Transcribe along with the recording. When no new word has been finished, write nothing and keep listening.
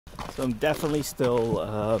So I'm definitely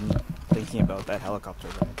still thinking about that helicopter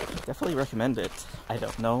ride. Definitely recommend it. I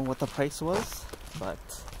don't know what the price was, but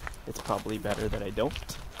it's probably better that I don't.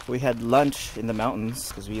 We had lunch in the mountains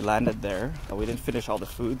because we landed there. We didn't finish all the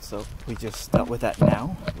food, so we just dealt with that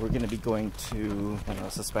now. We're going to be going to, I don't know,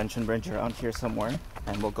 a suspension bridge around here somewhere,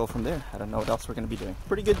 and we'll go from there. I don't know what else we're going to be doing.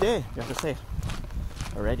 Pretty good day, you have to say.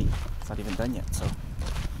 Already. It's not even done yet, so.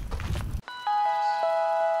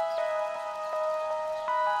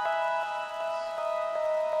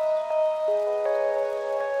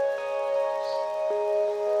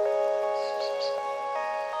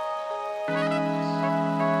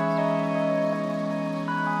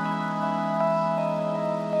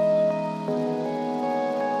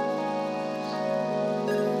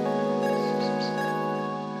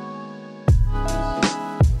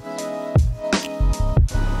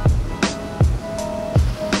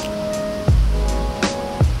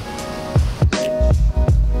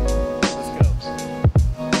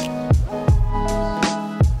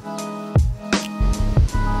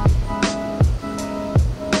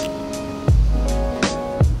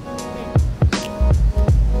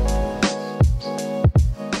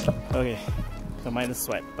 Okay, don't mind the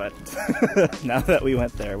sweat, but now that we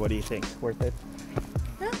went there, what do you think? Worth it?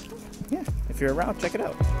 Yeah. Yeah, if you're around, check it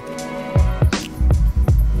out.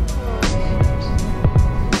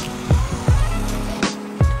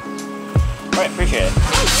 Alright, appreciate it.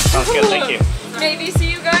 Sounds good, thank you. Maybe see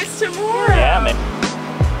you guys tomorrow. Yeah, maybe.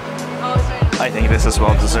 I think this is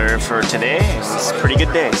well deserved for today. It's a pretty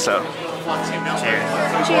good day, so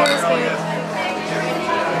cheers. Cheers, babe.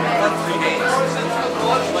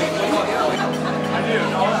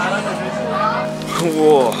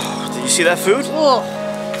 Whoa, did you see that food? Whoa.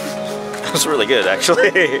 That was really good,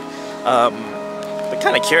 actually. But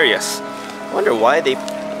kind of curious. I wonder why they,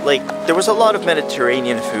 like, there was a lot of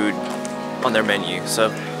Mediterranean food on their menu,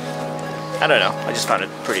 so I don't know. I just found it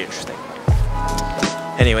pretty interesting.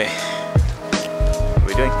 Anyway, what are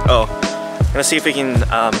we doing? Oh, I'm gonna see if we can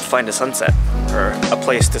find a sunset, or a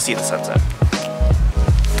place to see the sunset.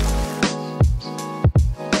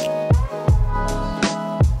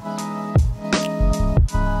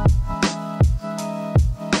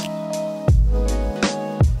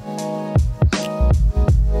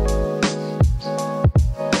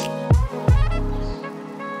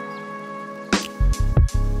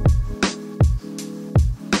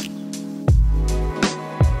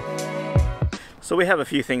 So we have a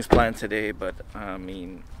few things planned today, but I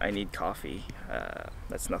mean, I need coffee.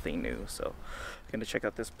 That's nothing new, so I'm gonna check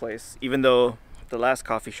out this place. Even though the last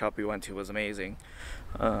coffee shop we went to was amazing,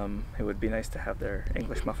 it would be nice to have their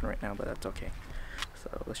English muffin right now, but that's okay.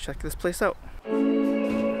 So let's check this place out.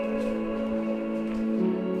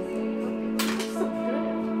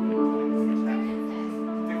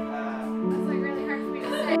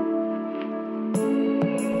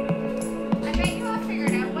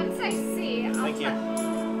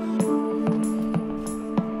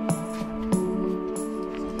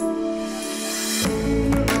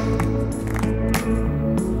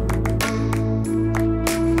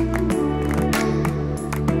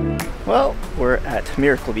 Well, we're at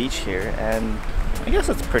Miracle Beach here, and I guess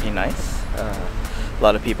it's pretty nice. A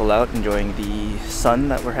lot of people out enjoying the sun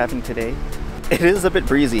that we're having today. It is a bit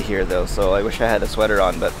breezy here though, so I wish I had a sweater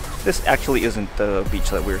on, but this actually isn't the beach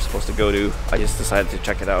that we were supposed to go to. I just decided to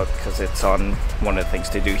check it out because it's on one of the things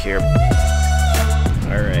to do here.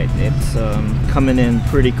 Alright, it's coming in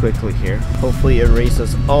pretty quickly here. Hopefully it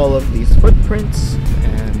erases all of these footprints,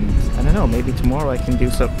 and I don't know, maybe tomorrow I can do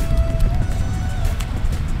some.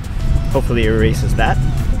 Hopefully it erases that.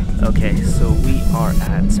 Okay, so we are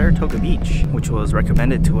at Saratoga Beach, which was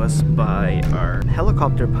recommended to us by our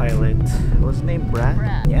helicopter pilot. What's his name?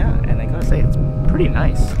 Brad? Yeah, and I gotta say, it's pretty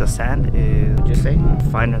nice. The sand is, would you say,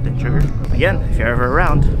 finer than sugar? Again, if you're ever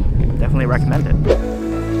around, definitely recommend it.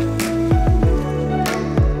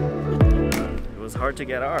 It was hard to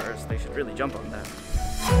get ours. They should really jump on that.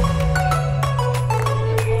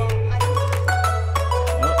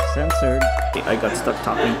 Oh, censored. I got stuck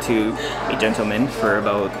talking to a gentleman for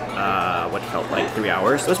about what felt like 3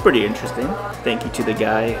 hours. It was pretty interesting. Thank you to the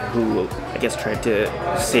guy who I guess tried to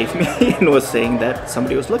save me and was saying that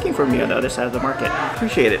somebody was looking for me on the other side of the market.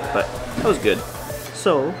 Appreciate it, but that was good.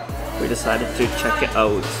 So we decided to check it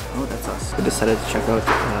out. Oh, that's us. We decided to check out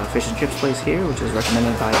fish and chips place here, which is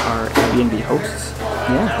recommended by our Airbnb hosts.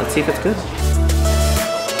 Yeah, let's see if it's good.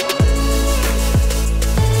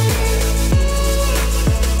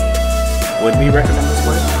 Would we recommend this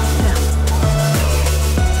place? Yeah.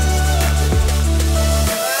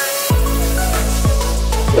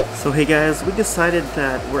 So hey guys, we decided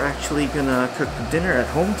that we're actually gonna cook dinner at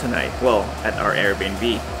home tonight. Well, at our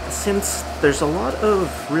Airbnb. Since there's a lot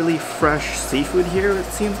of really fresh seafood here, it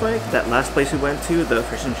seems like. That last place we went to, the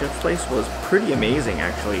fish and chips place, was pretty amazing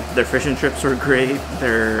actually. Their fish and chips were great,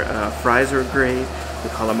 their fries were great, the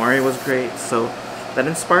calamari was great. So that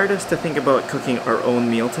inspired us to think about cooking our own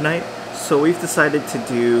meal tonight. So we've decided to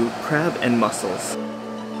do crab and mussels.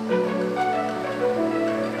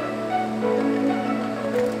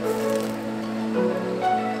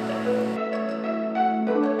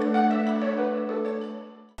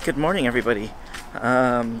 Good morning, everybody.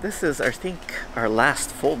 This is, I think, our last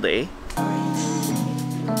full day.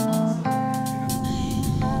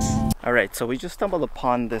 Alright, so we just stumbled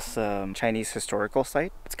upon this Chinese historical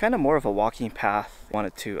site. It's kind of more of a walking path.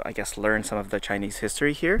 Wanted to, I guess, learn some of the Chinese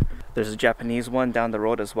history here. There's a Japanese one down the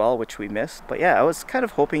road as well, which we missed. But yeah, I was kind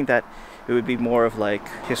of hoping that it would be more of like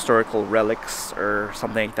historical relics or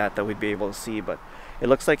something like that that we'd be able to see. But it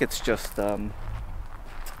looks like it's just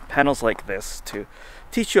panels like this to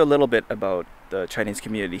teach you a little bit about the Chinese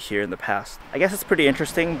community here in the past. I guess it's pretty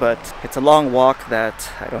interesting, but it's a long walk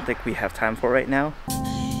that I don't think we have time for right now.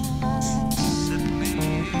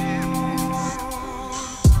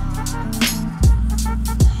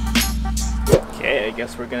 Okay, I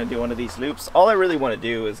guess we're gonna do one of these loops. All I really want to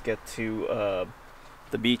do is get to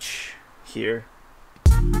the beach here.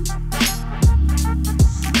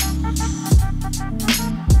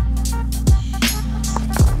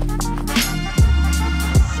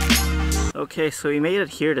 Okay, so we made it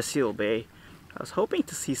here to Seal Bay. I was hoping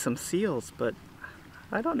to see some seals, but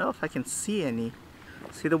I don't know if I can see any.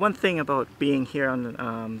 See, the one thing about being here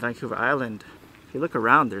on Vancouver Island, if you look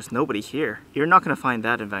around, there's nobody here. You're not going to find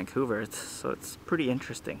that in Vancouver, so it's pretty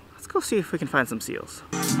interesting. Let's go see if we can find some seals.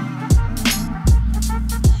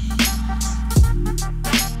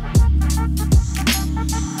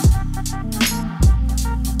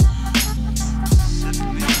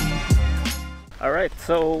 Alright,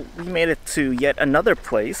 so we made it to yet another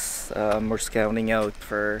place. We're scouting out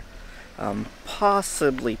for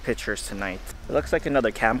possibly pictures tonight. It looks like another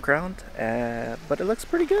campground, but it looks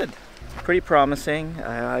pretty good. Pretty promising.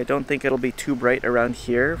 I don't think it'll be too bright around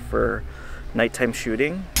here for nighttime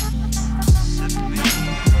shooting.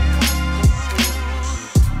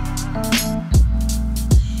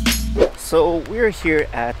 So we're here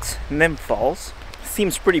at Nymph Falls.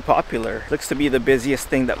 Seems pretty popular. Looks to be the busiest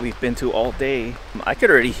thing that we've been to all day. I could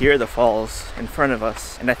already hear the falls in front of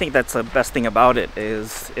us, and I think that's the best thing about it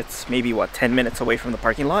is it's maybe what, 10 minutes away from the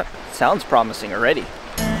parking lot. Sounds promising already.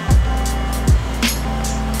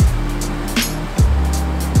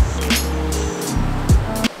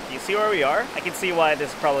 Do you see where we are? I can see why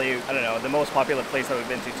this is probably, I don't know, the most popular place that we've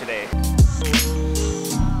been to today.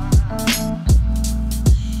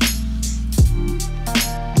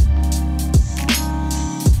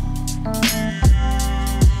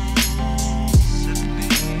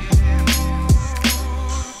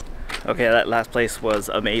 Okay, that last place was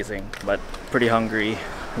amazing, but pretty hungry.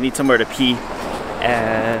 We need somewhere to pee,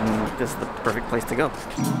 and this is the perfect place to go.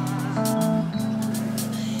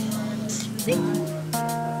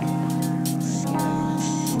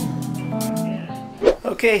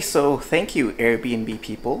 Okay, so thank you Airbnb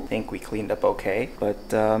people. I think we cleaned up okay, but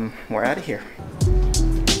we're out of here.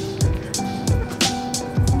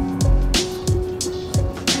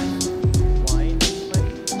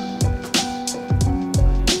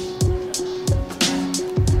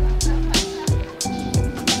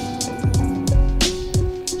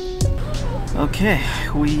 Okay,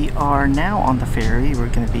 we are now on the ferry. We're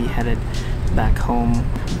going to be headed back home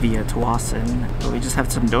via Corazon. But we just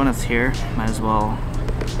have some donuts here. Might as well,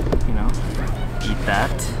 you know, eat that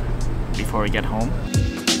before we get home.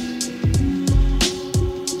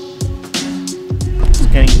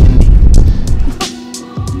 Just getting